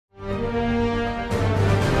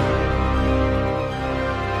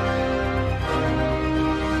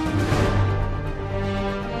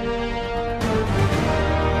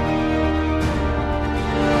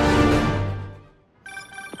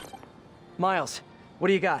Miles, what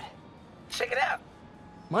do you got? Check it out.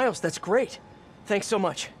 Miles, that's great. Thanks so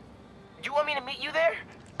much. Do you want me to meet you there?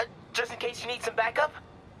 Just in case you need some backup?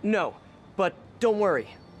 No, but don't worry.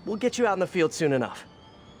 We'll get you out in the field soon enough.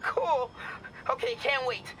 Cool. Okay, can't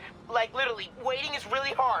wait. Like, literally, waiting is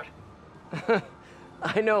really hard.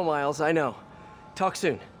 I know, Miles, I know. Talk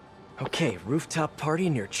soon. Okay, rooftop party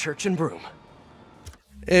near Church and Broom.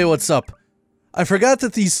 Hey, what's up? I forgot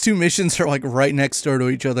that these two missions are like right next door to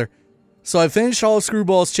each other. So I finished all of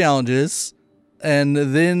Screwball's challenges, and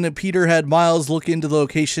then Peter had Miles look into the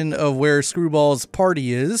location of where Screwball's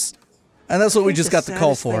party is, and that's what we just got the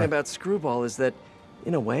call for. The thing about Screwball is that,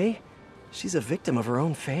 in a way, she's a victim of her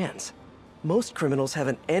own fans. Most criminals have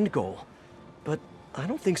an end goal, but I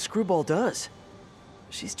don't think Screwball does.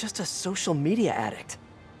 She's just a social media addict.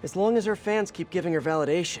 As long as her fans keep giving her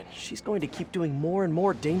validation, she's going to keep doing more and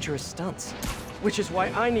more dangerous stunts. Which is why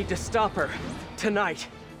I need to stop her. Tonight.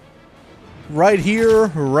 Right here,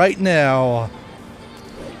 right now.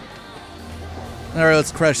 Alright,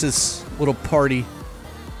 let's crash this little party.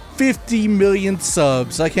 50 million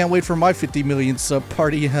subs. I can't wait for my 50 million sub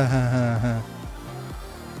party. Oh,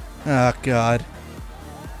 God.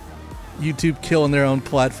 YouTube killing their own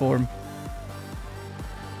platform.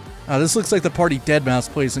 This looks like the party Deadmau5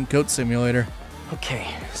 plays in Goat Simulator.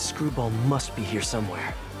 Okay, Screwball must be here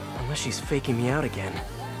somewhere. Unless she's faking me out again.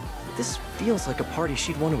 This feels like a party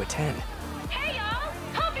she'd want to attend. Hey y'all!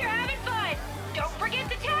 Hope you're having fun! Don't forget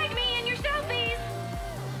to tag me in your selfies!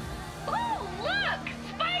 Ooh, look!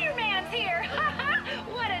 Spider-Man's here! Haha!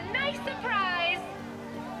 What a nice surprise!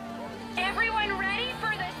 Everyone ready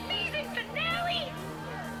for the season finale?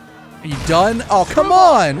 Are you done? Oh, come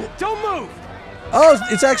on! Don't move! Oh,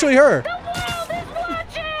 it's actually her. The world is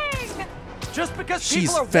watching! Just because She's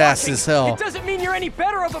people are fast watching, as hell. it doesn't mean you're any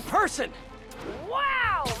better of a person.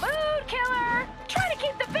 Wow! Mood killer! Try to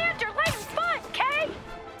keep the banter light and fun, Kay!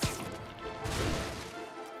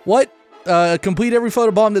 What? Complete every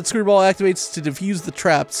photobomb that Screwball activates to defuse the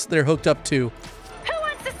traps they're hooked up to. Who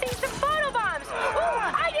wants to see some photobombs? Ooh,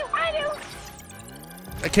 I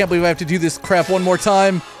do! I can't believe I have to do this crap one more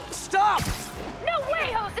time. Stop! No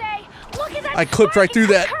way, Jose! Look at that! I clipped right through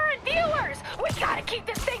that. Current viewers! We gotta keep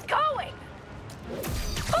this thing going!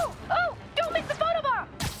 Ooh, ooh! Don't miss the photobomb!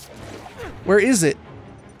 Where is it?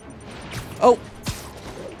 Oh.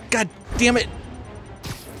 God damn it.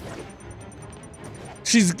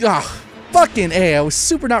 She's... fucking A. I was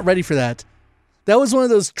super not ready for that. That was one of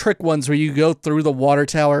those trick ones where you go through the water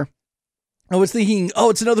tower. I was thinking, oh,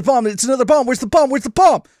 it's another bomb. It's another bomb. Where's the bomb? Where's the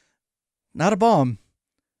bomb? Not a bomb.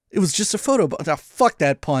 It was just a photo bomb. Oh, fuck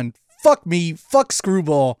that pun. Fuck me. Fuck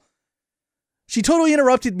Screwball. She totally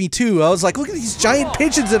interrupted me too. I was like, look at these giant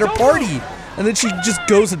pigeons at her party. And then she just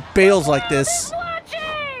goes and bails like this.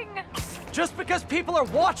 Just because people are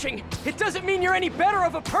watching, it doesn't mean you're any better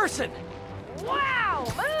of a person. Wow,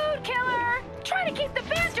 mood killer! Try to keep the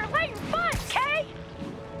banter light and fun, Kay!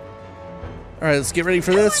 Alright, let's get ready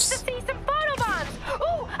for Who this. wants to see some photobombs?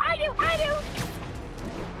 Ooh, I do!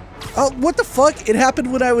 Oh, what the fuck? It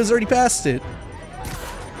happened when I was already past it.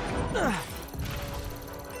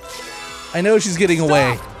 I know she's getting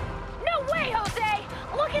away. No way, Jose!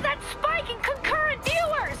 Look at that spike in concurrent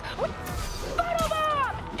viewers!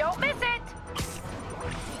 Photobomb! Don't miss it!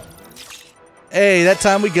 Hey, that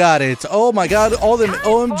time we got it. Oh my god, all them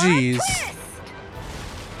OMGs.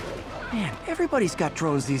 Man, everybody's got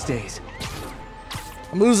drones these days.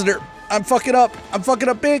 I'm losing her. I'm fucking up. I'm fucking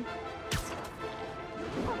up big.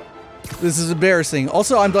 This is embarrassing.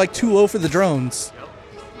 Also, I'm like too low for the drones.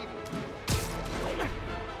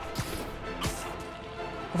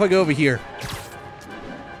 If I go over here.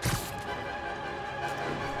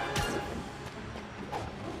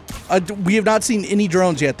 We have not seen any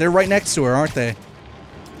drones yet. They're right next to her, aren't they?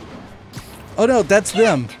 Oh no, that's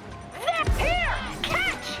them. Here!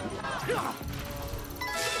 Catch!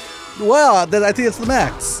 Wow, I think it's the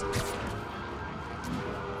max.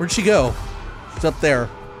 Where'd she go? It's up there.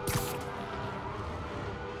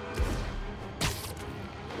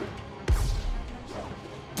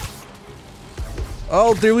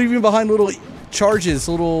 Oh, they're leaving behind little charges,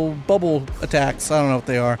 little bubble attacks. I don't know what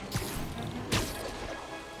they are.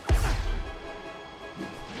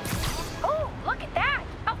 Oh, look at that!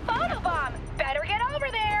 A photobomb! Better get over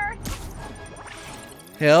there!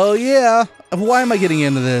 Hell yeah! Why am I getting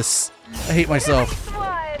into this? I hate myself.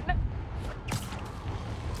 Nice one!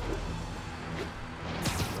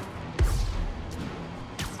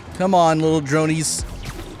 Come on, little dronies.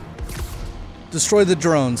 Destroy the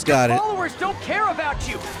drones. Got it. Followers don't care about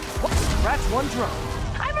you. Scratch one drone.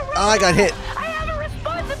 I got hit. I have a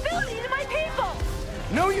responsibility to my people!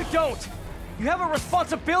 No, you don't. You have a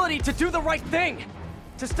responsibility to do the right thing.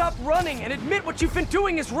 To stop running and admit what you've been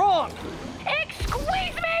doing is wrong. Excuse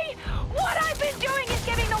me? What I've been doing is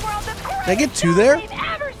giving the world the Did I get greatest two show there? they've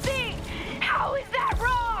ever seen. How is that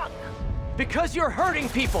wrong? Because you're hurting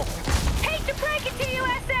people. Hate to break it to you,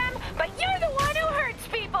 SM, but you're the one who hurts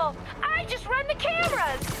people. I just run the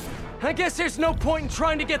cameras. I guess there's no point in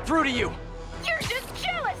trying to get through to you. You're just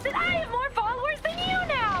jealous that I have more followers than you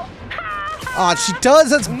now. Aw, she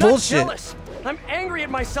does? That's I'm bullshit. not jealous. I'm angry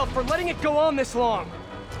at myself for letting it go on this long.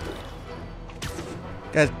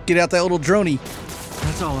 Gotta get out that little droney.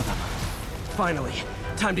 That's all of them. Finally,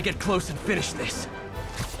 time to get close and finish this.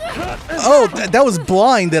 Oh, that was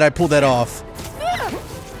blind that I pulled that off.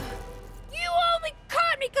 You only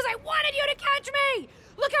caught me because I wanted you to catch me.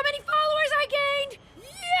 Look how many followers I gained.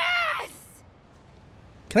 Yes!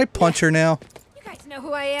 Can I punch her now? You guys know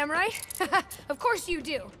who I am, right? Of course you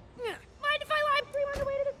do. Mind if I live stream on the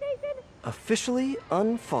way to the station? Officially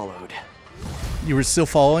unfollowed. You were still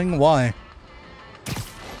following? Why?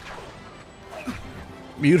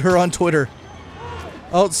 Mute her on Twitter.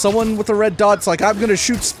 Oh, someone with the red dot's like, I'm gonna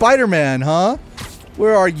shoot Spider-Man, huh?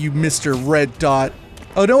 Where are you, Mr. Red Dot?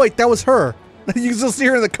 Oh, no, wait, that was her. You can still see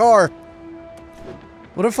her in the car.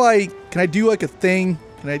 What if can I do like a thing?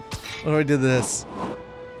 What if I did this?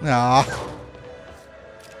 Ah.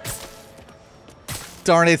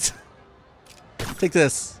 Darn it. Take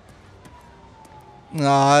this.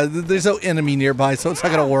 Ah, there's no enemy nearby, so it's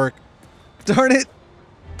not gonna work. Darn it.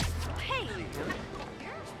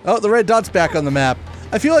 Oh, the red dot's back on the map.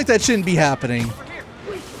 I feel like that shouldn't be happening.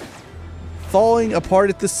 Falling apart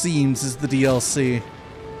at the seams is the DLC.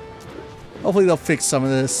 Hopefully they'll fix some of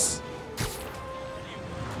this.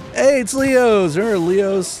 Hey, it's Leo's. Remember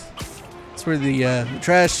Leo's? That's where the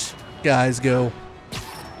trash guys go.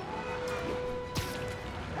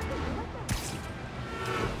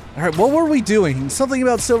 Alright, what were we doing? Something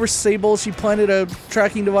about Silver Sable. She planted a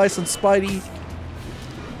tracking device on Spidey.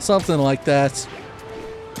 Something like that.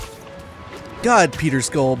 God, Peter's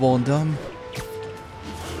gullible and dumb.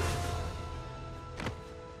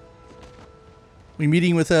 We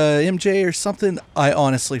meeting with MJ or something? I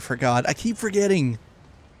honestly forgot. I keep forgetting.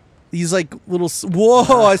 These like little...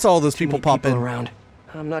 Whoa, I saw all those people pop in. Around.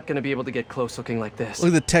 I'm not going to be able to get close looking like this. Look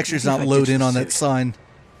at the texture's not load in on that sign.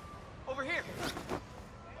 Over here.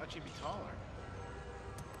 Thought you'd be taller.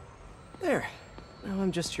 There. Now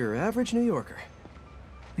I'm just your average New Yorker.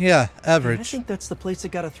 Yeah, I average. think that's the place that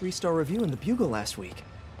got a 3-star review in the Bugle last week.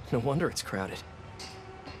 No wonder it's crowded.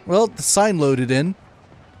 Well, the sign loaded in.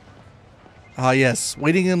 Ah, yes.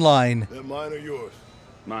 Waiting in line. That mine or yours?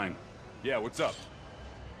 Mine. Yeah, what's up?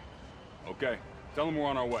 Okay, tell him we're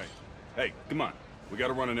on our way. Hey, come on. We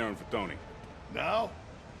gotta run an errand for Tony. Now?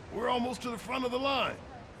 We're almost to the front of the line.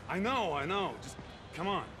 I know. Just come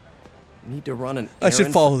on. Need to run an I should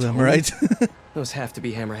errand follow for them, Tony? right? Those have to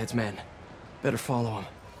be Hammerhead's men. Better follow them,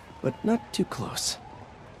 but not too close.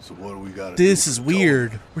 So what do we got? This is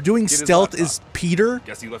weird. We're doing Get his stealth laptop. as Peter,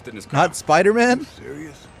 Guess he left it in his car. not Spider-Man?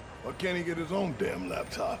 Serious? Why can't he get his own damn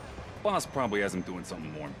laptop? Boss probably has him doing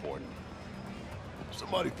something more important.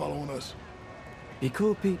 Somebody following us? Be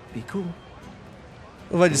cool, Pete. Be cool.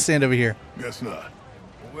 What if I just stand over here? Guess not.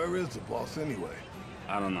 Well, where is the boss anyway?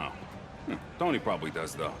 I don't know. Tony probably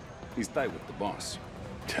does, though. He's tight with the boss.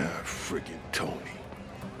 Freaking Tony.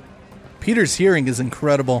 Peter's hearing is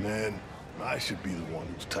incredible. Man, I should be the one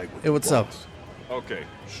who's tight with Hey, what's up? boss. Okay,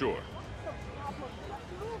 sure.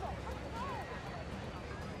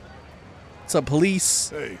 What's up, police?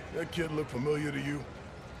 Hey, that kid look familiar to you?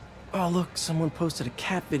 Oh, look, someone posted a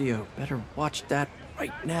cat video. Better watch that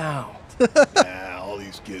right now. Nah, all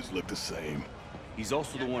these kids look the same. He's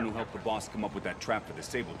also the one who helped the boss come up with that trap for the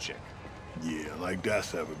Sable chick. Yeah, like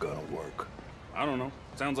that's ever gonna work. I don't know.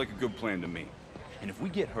 Sounds like a good plan to me. And if we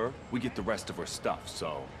get her, we get the rest of her stuff,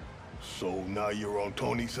 so... So now you're on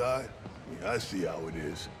Tony's side? Yeah, I see how it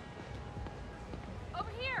is. Over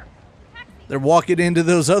here. Taxi. They're walking into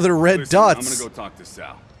those other red Listen, I'm dots. gonna go talk to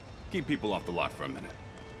Sal. Keep people off the lot for a minute.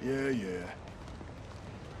 Yeah.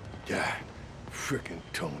 Yeah, frickin'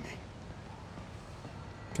 Tony.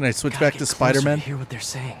 Can I switch Gotta back get to closer Spider-Man? Hear what they're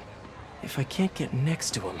saying. If I can't get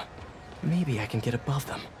next to them, maybe I can get above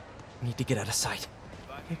them. Need to get out of sight.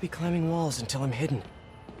 Maybe climbing walls until I'm hidden.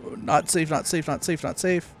 Not safe, not safe, not safe, not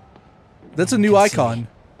safe. That's a No new one can see icon. me.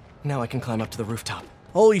 Now I can climb up to the rooftop.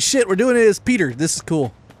 Holy shit, we're doing it as Peter. This is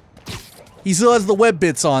cool. He still has the web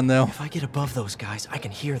bits on, though. If I get above those guys, I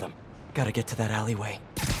can hear them. Gotta get to that alleyway.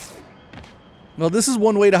 Well, this is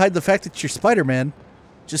one way to hide the fact that you're Spider-Man.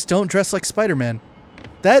 Just don't dress like Spider-Man.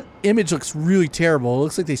 That image looks really terrible. It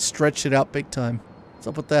looks like they stretched it out big time. What's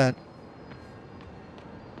up with that?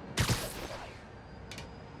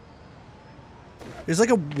 There's like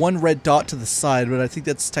a one red dot to the side, but I think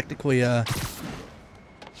that's technically,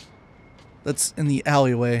 that's in the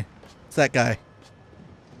alleyway. It's that guy.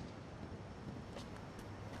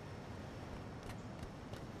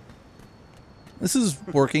 This is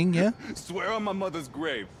working, yeah? Swear on my mother's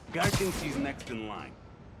grave. Guy thinks he's next in line.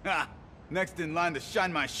 Ha! Next in line to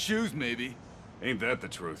shine my shoes, maybe. Ain't that the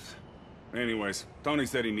truth? Anyways, Tony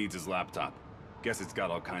said he needs his laptop. Guess it's got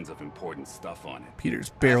all kinds of important stuff on it. Peter's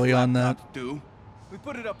barely on that. Laptops do. We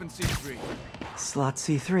put it up in C3. Slot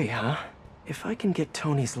C3, huh? If I can get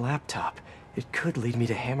Tony's laptop, it could lead me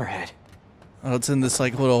to Hammerhead. Oh, it's in this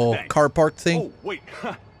like little Thanks. car park thing. Oh, wait.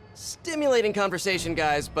 Stimulating conversation,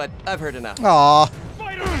 guys, but I've heard enough. Aw.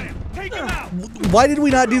 Spider-Man! Take him out! Why did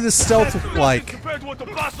we not do this stealth-like? Compared to what the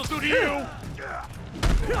boss will do to you!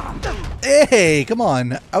 Hey, come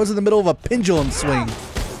on. I was in the middle of a pendulum swing.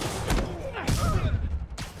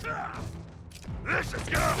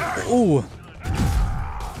 Ooh.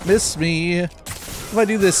 Miss me. If I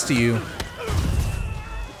do this to you.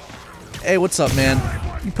 Hey, what's up, man?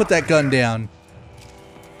 You put that gun down.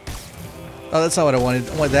 Oh, that's not what I wanted.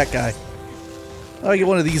 I wanted that guy. I'll get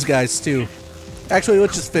one of these guys, too. Actually,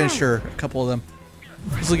 let's just finish her. A couple of them.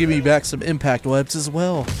 This will give me back some impact webs as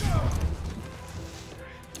well.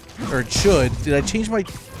 Or it should. Did I change my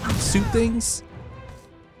suit things?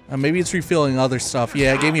 Maybe it's refilling other stuff.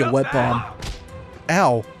 Yeah, it gave me a wet bomb.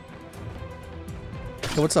 Ow.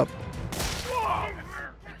 Hey, what's up?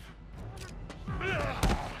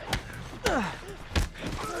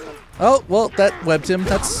 Oh, well, that webbed him.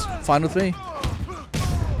 That's fine with me.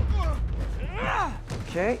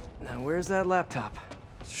 Okay, now where's that laptop?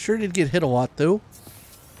 Sure did get hit a lot, though.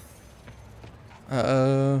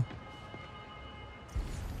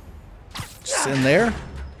 Just in there.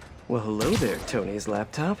 Well, hello there, Tony's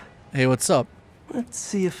laptop. Hey, what's up? Let's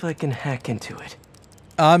see if I can hack into it.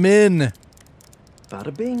 I'm in.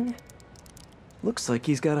 Bada bing. Looks like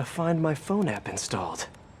he's got a Find My Phone app installed.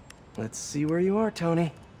 Let's see where you are,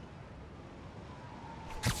 Tony.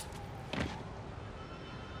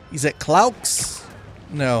 He's at Klauk's?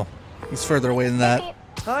 No, he's further away than that.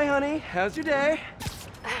 Hi, honey. How's your day?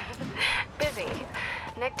 Busy.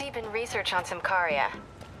 Neck deep in research on Simcaria.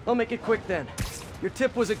 I'll make it quick then. Your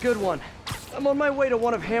tip was a good one. I'm on my way to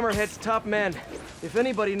one of Hammerhead's top men. If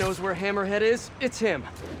anybody knows where Hammerhead is, it's him.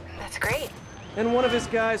 That's great. And one of his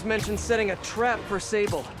guys mentioned setting a trap for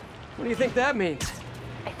Sable. What do you think that means?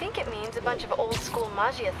 I think it means a bunch of old-school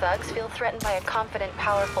Magia thugs feel threatened by a confident,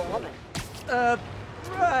 powerful woman.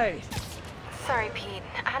 Right. Sorry, Pete.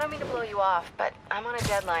 I don't mean to blow you off, but I'm on a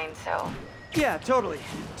deadline, so... Yeah, totally.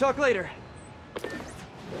 Talk later.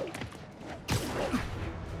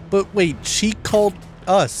 But wait, she called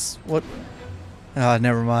us. What? Ah,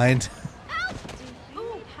 never mind.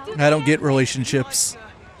 I don't get relationships.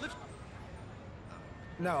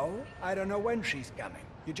 No, I don't know when she's coming.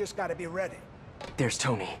 You just gotta be ready. There's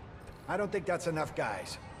Tony. I don't think that's enough,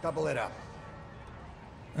 guys. Double it up.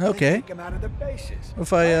 Okay. Take 'em out of the bases.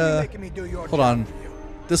 If Why are you I, making me do your hold job on. for you?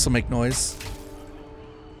 This'll make noise.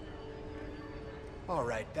 All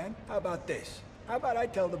right, then. How about this? How about I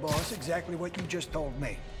tell the boss exactly what you just told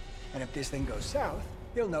me? And if this thing goes south,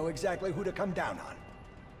 he'll know exactly who to come down on.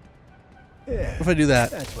 Yeah. If I do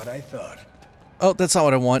that. That's what I thought. Oh, that's not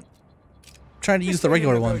what I want. I'm trying to use the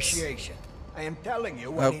regular ones. Negotiation. I am telling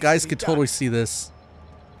you what Oh, needs guys to be could done. totally see this.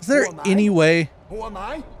 Is there Who am I? any way? Who am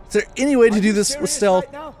I? Is there any way Are to do you this with serious stealth?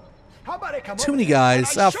 right now? How about I come Too over many there and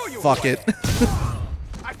guys. I Ah, show you fuck a it. way?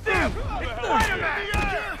 I found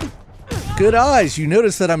Spider-Man! Good eyes. You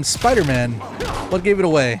notice that I'm Spider-Man. What gave it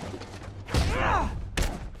away?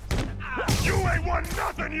 You ain't won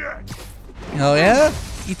nothing yet! Oh yeah?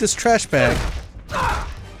 Eat this trash bag.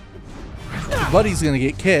 Your buddy's gonna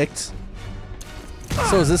get kicked.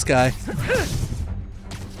 So is this guy.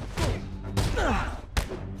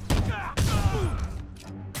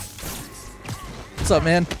 What's up,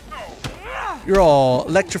 man? You're all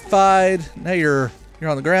electrified. Now you're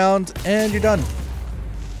on the ground and you're done.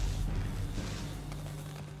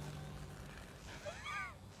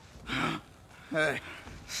 Hey,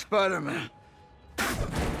 Spider-Man.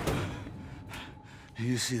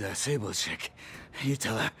 You see that Sable chick? You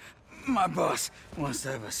tell her my boss wants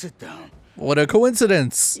to have a sit-down. What a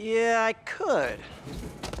coincidence. Yeah, I could.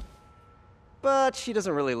 But she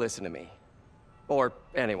doesn't really listen to me. Or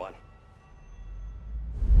anyone.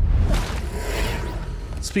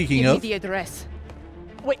 Speaking Give me of, the address.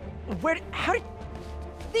 Wait, how did...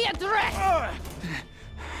 The address!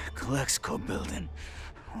 KillScottKill building.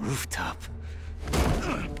 Rooftop.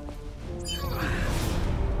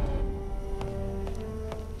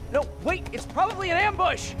 No, wait, it's probably an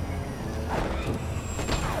ambush!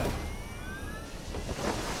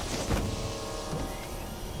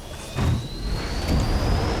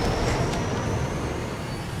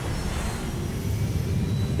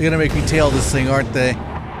 They're gonna make me tail this thing, aren't they?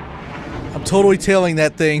 I'm totally tailing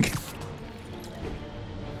that thing.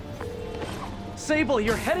 Sable,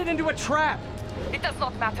 you're headed into a trap. It does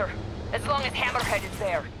not matter, as long as Hammerhead is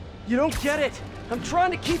there. You don't get it. I'm trying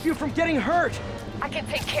to keep you from getting hurt. I can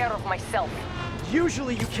take care of myself.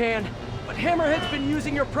 Usually you can, but Hammerhead's been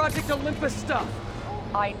using your Project Olympus stuff.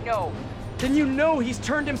 I know. Then you know he's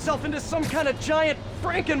turned himself into some kind of giant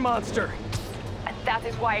Franken-monster. And that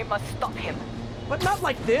is why I must stop him. But not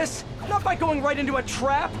like this. Not by going right into a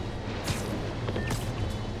trap.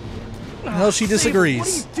 Well, she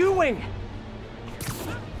disagrees. Sable, what are you doing?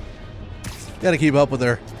 Gotta keep up with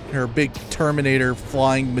her. Her big Terminator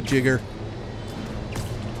flying majigger.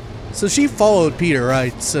 So she followed Peter,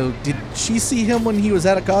 right? So did she see him when he was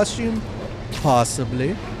out of costume?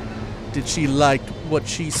 Possibly. Did she like what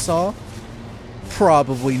she saw?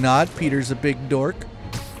 Probably not. Peter's a big dork.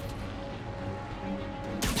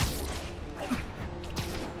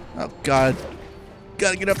 Oh, God.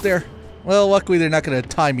 Gotta get up there. Well, luckily they're not gonna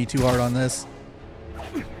tie me too hard on this.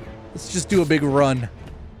 Let's just do a big run.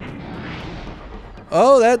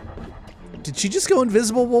 Oh, that... Did she just go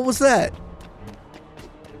invisible? What was that?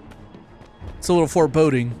 It's a little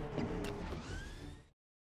foreboding.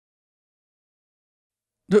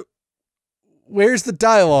 Where's the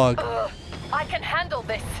dialogue? I can handle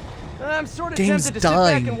this. I'm sort of Game's tempted to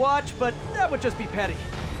dying. sit back and watch, but that would just be petty.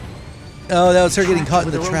 Oh, that was her getting caught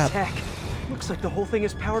in With the her own trap. tech. Looks like the whole thing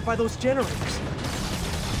is powered by those generators.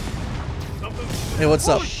 Hey, what's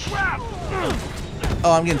up?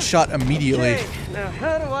 Oh, I'm getting shot immediately. Okay, now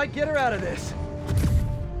how do I get her out of this?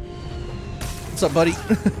 What's up, buddy?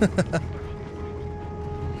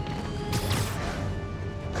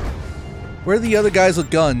 Where are the other guys with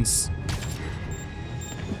guns?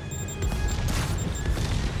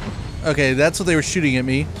 Okay, that's what they were shooting at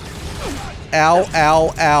me. Ow,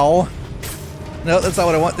 ow, ow. No, that's not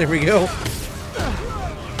what I want. There we go.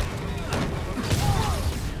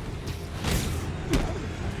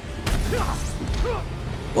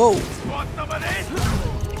 Whoa.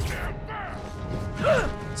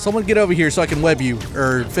 Someone get over here so I can web you.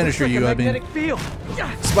 Or finisher you, I mean. Magnetic field.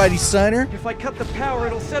 Spidey Steiner? If I cut the power,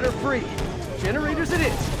 it'll set her free. Generators it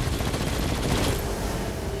is.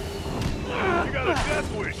 You got a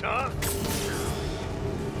death wish, huh?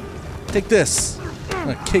 Take this. I'm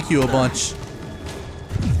gonna kick you a bunch.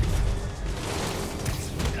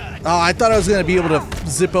 Oh, I thought I was gonna be able to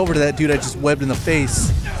zip over to that dude I just webbed in the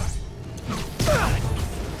face.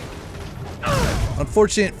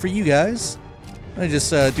 Unfortunate for you guys. Let me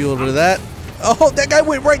just do a little bit of that. Oh, that guy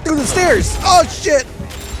went right through the stairs. Oh, shit.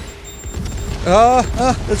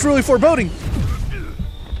 That's really foreboding.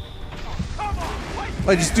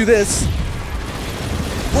 I just do this.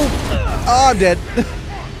 Oh, I'm dead.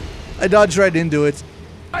 I dodged right into it.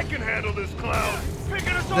 I can handle this clown.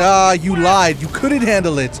 Ah, you lied. You couldn't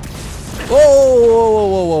handle it. Whoa, whoa,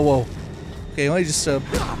 whoa, whoa, whoa. Okay, let me just do a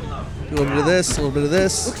little bit of this, a little bit of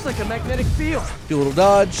this. Looks like a magnetic field. Do a little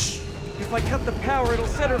dodge. If I cut the power, it'll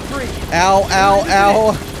set her free. Ow, ow,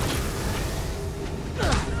 ow.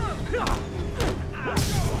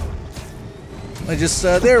 I just,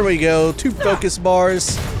 there we go. 2 focus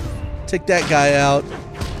bars. Take that guy out.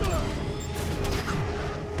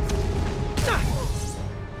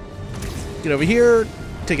 Get over here.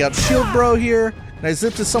 Take out Shield Bro here. And I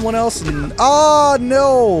zip to someone else and... Oh,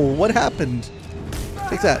 no! What happened?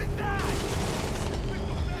 Take that.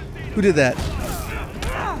 Who did that?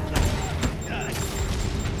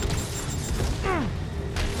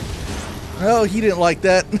 Oh, he didn't like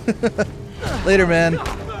that. Later, man.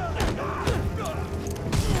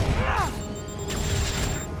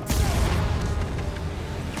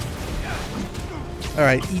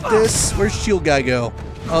 Alright, eat this. Where's Shield Guy go?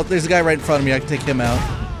 Oh, there's a guy right in front of me. I can take him out.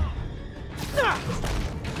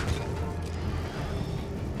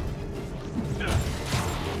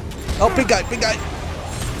 Oh, big guy, big guy.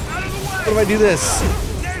 What if I do this?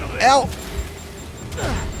 Ow!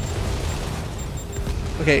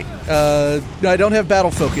 Okay, no, I don't have battle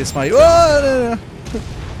focus. My no.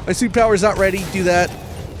 My suit power's not ready. Do that.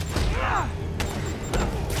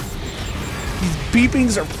 These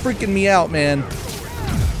beepings are freaking me out, man.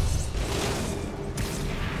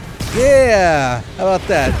 Yeah! How about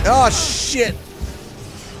that? Oh, shit!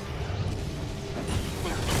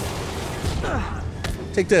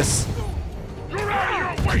 Take this.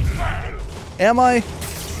 Am I?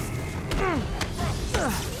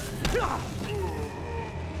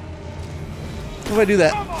 What if I do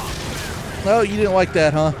that? Oh, you didn't like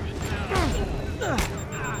that, huh?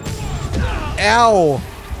 Ow!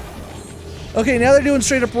 Okay, now they're doing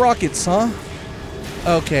straight up rockets, huh?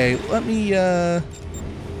 Okay, let me,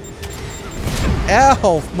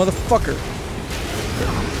 Ow, motherfucker.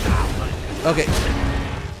 Okay.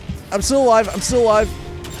 I'm still alive. I'm still alive.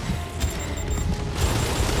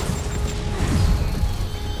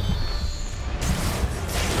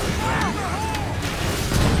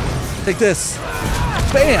 Take this.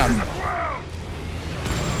 Bam!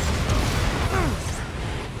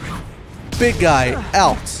 Big guy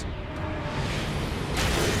out.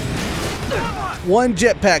 One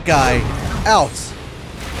jetpack guy out.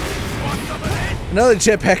 Another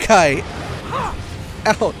jetpack guy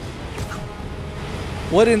out.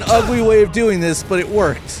 What an ugly way of doing this, but it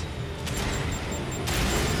worked.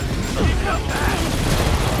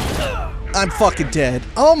 I'm fucking dead.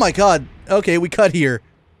 Oh my god. Okay, we cut here.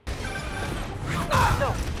 No.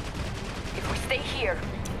 If we stay here,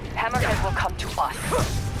 Hammerhead will come to us.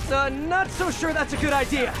 Not so sure that's a good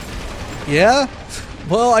idea. Yeah?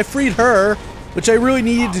 Well, I freed her, which I really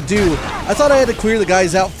needed to do. I thought I had to clear the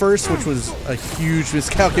guys out first, which was a huge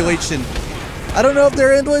miscalculation. I don't know if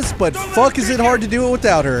they're endless, but fuck is it hard to do it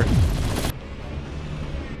without her.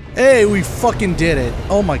 Hey, we fucking did it.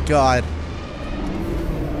 Oh my god.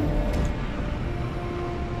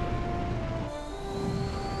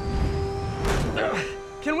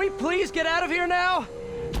 Can we please get out of here now?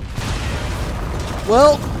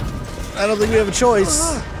 Well, I don't think we have a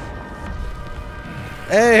choice.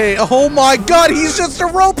 Hey, oh my god, he's just a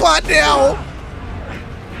robot now!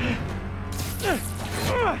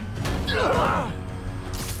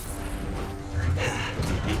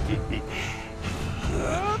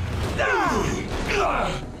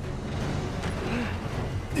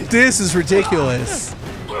 This is ridiculous.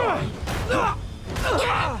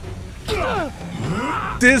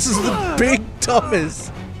 This is the big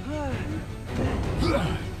dumbest.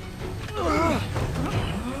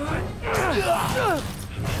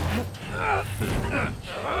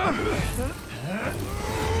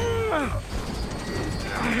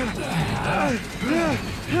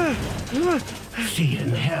 See you in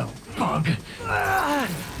hell, bug.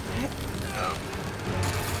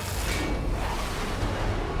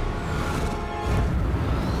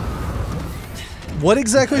 What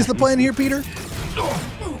exactly is the plan here, Peter?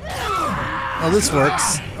 Oh, this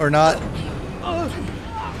works. Or not.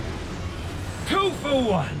 2 for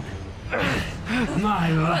 1.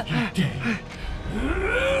 My lucky day.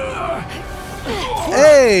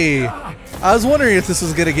 Hey! I was wondering if this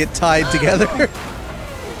was gonna get tied together.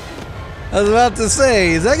 I was about to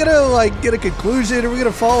say, is that gonna, like, get a conclusion? Are we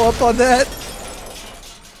gonna follow up on that?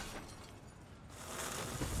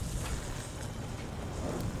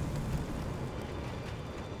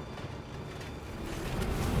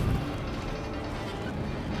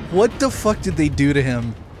 What the fuck did they do to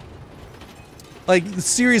him? Like,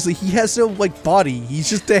 seriously, he has no, like, body. He's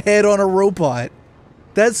just a head on a robot.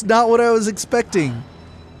 That's not what I was expecting.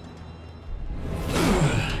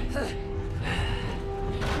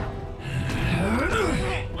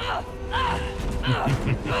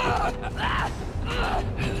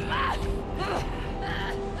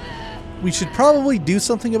 We should probably do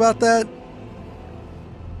something about that.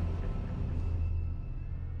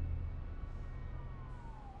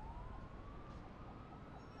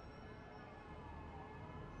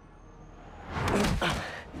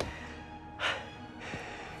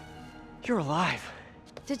 You're alive.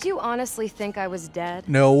 Did you honestly think I was dead?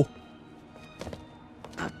 No.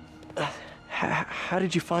 How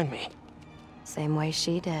did you find me? Same way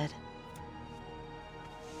she did.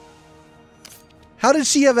 How did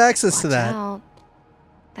she have access to Watch that? out.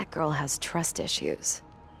 That girl has trust issues.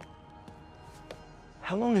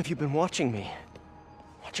 How long have you been watching me?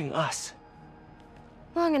 Watching us?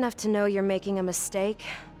 Long enough to know you're making a mistake.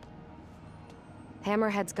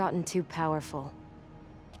 Hammerhead's gotten too powerful.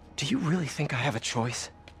 Do you really think I have a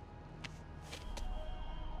choice?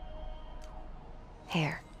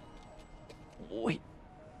 Here. Wait,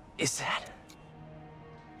 is that?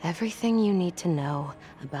 Everything you need to know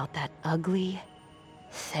about that ugly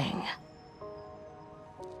thing.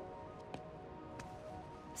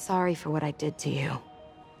 Sorry for what I did to you.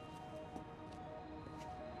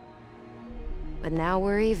 But now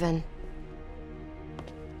we're even.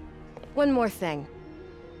 One more thing.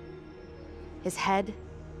 His head,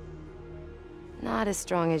 not as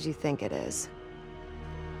strong as you think it is.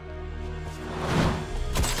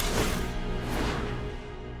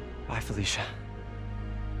 Bye, Felicia.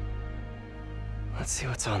 Let's see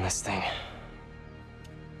what's on this thing.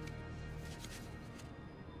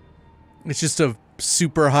 It's just a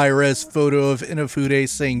super high-res photo of Inafude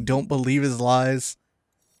saying don't believe his lies.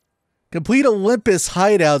 Complete Olympus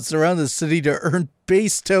hideouts around the city to earn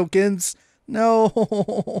base tokens. No,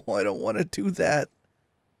 I don't want to do that.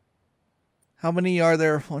 How many are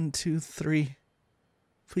there? 1, 2, 3.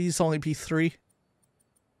 Please only be 3.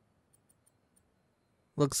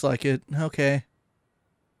 Looks like it. Okay.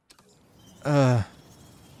 So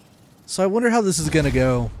I wonder how this is gonna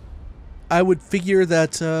go. I would figure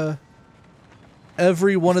that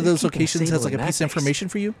every one of those locations has like a piece of information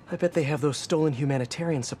for you. I bet they have those stolen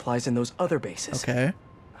humanitarian supplies in those other bases. Okay.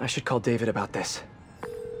 I should call David about this.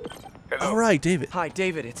 All right, David. Hi,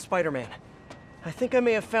 David. It's Spider-Man. I think I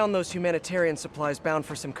may have found those humanitarian supplies bound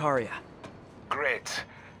for Symkaria. Great.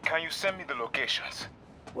 Can you send me the locations?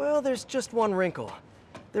 Well, there's just one wrinkle.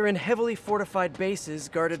 They're in heavily fortified bases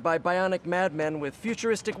guarded by bionic madmen with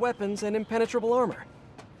futuristic weapons and impenetrable armor.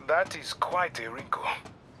 That is quite a wrinkle.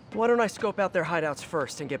 Why don't I scope out their hideouts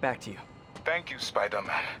first and get back to you? Thank you,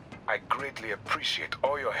 Spider-Man. I greatly appreciate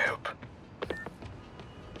all your help.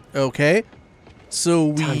 Okay. So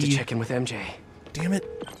we... Time to check in with MJ. Damn it.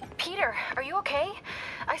 Peter, are you okay?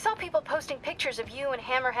 I saw people posting pictures of you and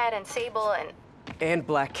Hammerhead and Sable and... And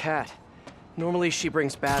Black Cat. Normally she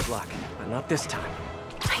brings bad luck, but not this time.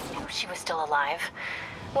 I knew she was still alive.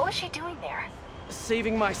 What was she doing there?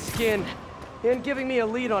 Saving my skin, and giving me a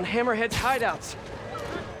lead on Hammerhead's hideouts.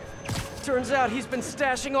 Turns out he's been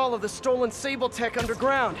stashing all of the stolen Sable tech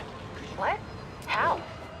underground. What? How?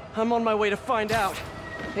 I'm on my way to find out,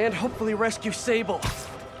 and hopefully rescue Sable,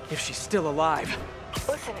 if she's still alive.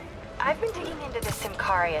 Listen, I've been digging into this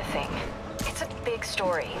Symkaria thing. It's a big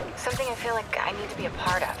story, something I feel like I need to be a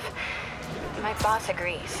part of. My boss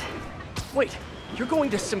agrees. Wait, you're going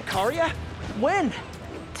to Symkaria? When?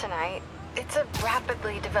 Tonight. It's a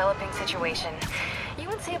rapidly developing situation. You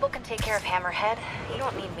and Sable can take care of Hammerhead. You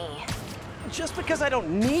don't need me. Just because I don't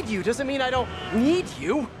need you doesn't mean I don't need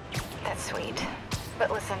you. That's sweet. But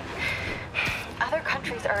listen, other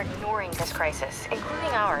countries are ignoring this crisis, including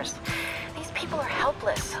ours. These people are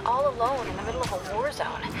helpless, all alone in the middle of a war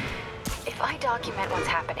zone. If I document what's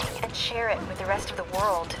happening and share it with the rest of the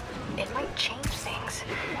world, it might change things.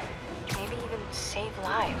 Maybe even save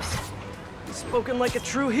lives. Spoken like a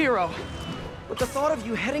true hero. But the thought of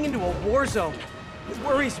you heading into a war zone, it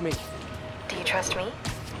worries me. Do you trust me?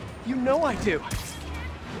 You know I do.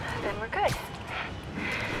 Then we're good.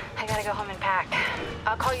 I gotta go home and pack.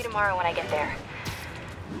 I'll call you tomorrow when I get there.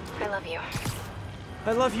 I love you.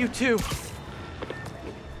 I love you too.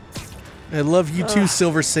 I love you too,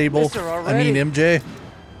 Silver Sable. I mean, MJ.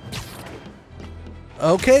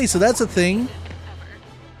 Okay, so that's a thing.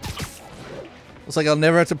 Looks like I'll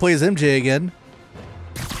never have to play as MJ again.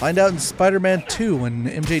 Find out in Spider-Man 2 when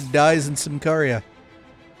MJ dies in Symkaria.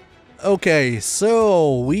 Okay,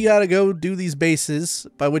 so we gotta go do these bases,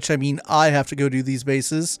 by which I mean I have to go do these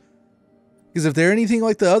bases. Because if they're anything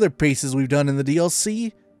like the other bases we've done in the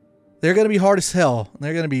DLC, they're gonna be hard as hell.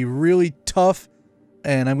 They're gonna be really tough,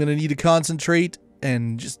 and I'm gonna need to concentrate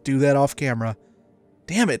and just do that off camera.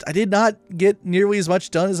 Damn it, I did not get nearly as much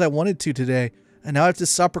done as I wanted to today, and now I have to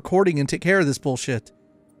stop recording and take care of this bullshit.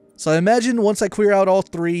 So I imagine once I clear out all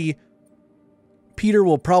 3, Peter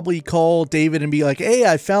will probably call David and be like, hey,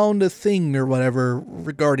 I found a thing or whatever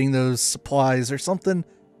regarding those supplies or something.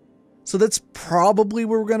 So that's probably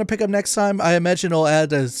where we're going to pick up next time. I imagine I'll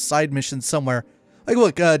add a side mission somewhere. Like,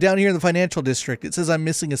 look, down here in the financial district, it says I'm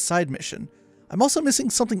missing a side mission. I'm also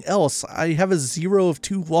missing something else. I have a 0 of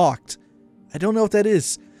 2 locked. I don't know what that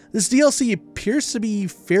is. This DLC appears to be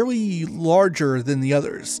fairly larger than the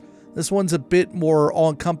others. This one's a bit more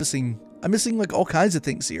all-encompassing. I'm missing like all kinds of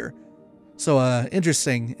things here. So,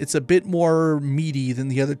 interesting. It's a bit more meaty than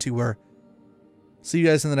the other 2 were. See you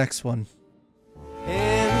guys in the next one.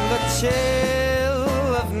 In the chill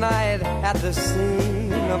of night, at the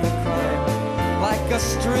scene of the crime, like a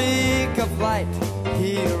streak of light,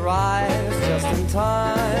 he arrives just in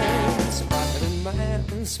time.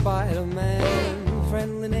 Spider-Man, Spider-Man,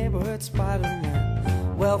 friendly neighborhood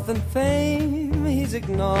Spider-Man. Wealth and fame he's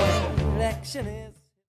ignored, action is...